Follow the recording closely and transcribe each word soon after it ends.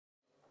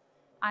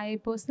I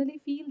personally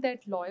feel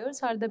that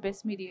lawyers are the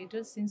best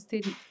mediators since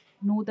they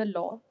know the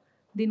law,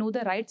 they know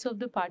the rights of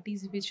the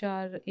parties which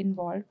are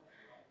involved.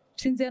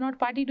 Since they're not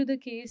party to the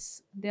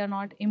case, they are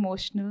not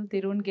emotional,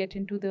 they don't get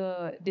into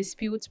the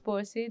disputes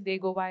per se, they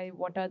go by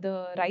what are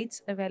the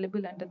rights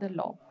available under the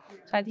law.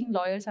 So I think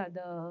lawyers are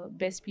the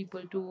best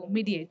people to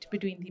mediate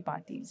between the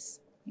parties.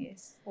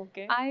 Yes.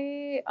 Okay.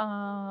 I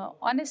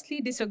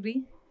honestly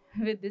disagree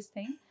with this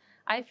thing.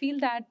 I feel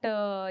that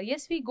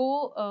yes, we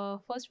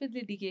go first with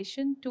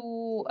litigation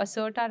to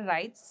assert our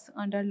rights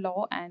under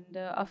law, and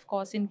of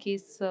course, in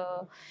case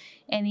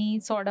any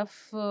sort of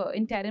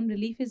interim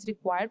relief is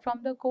required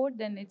from the court,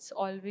 then it's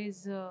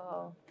always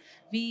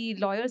we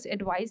lawyers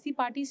advise the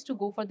parties to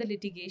go for the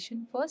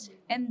litigation first,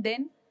 and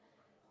then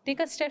take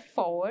a step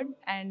forward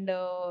and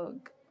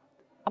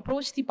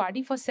approach the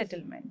party for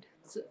settlement.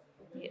 So,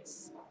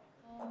 yes.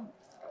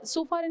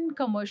 So far in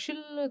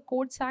commercial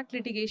courts act,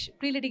 litigation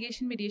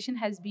pre-litigation mediation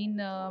has been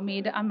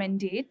made a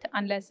mandate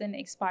unless an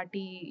ex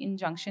parte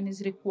injunction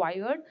is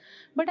required.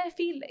 But I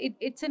feel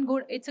it's a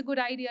good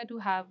idea to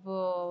have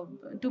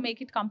to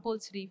make it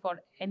compulsory for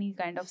any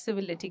kind of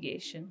civil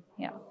litigation.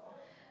 Yeah.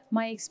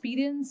 My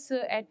experience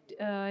at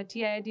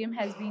TIITM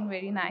has been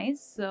very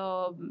nice.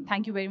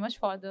 Thank you very much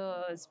for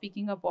the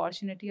speaking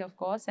opportunity, of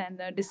course, and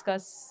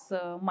discuss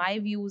my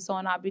views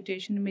on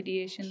arbitration and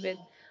mediation with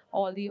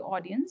all the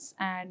audience.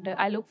 And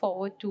I look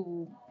forward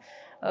to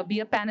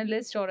be a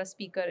panelist or a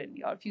speaker in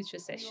your future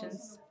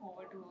sessions.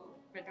 Forward to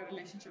better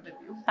relationship with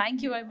you.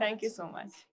 Thank you very much. Thank you so much.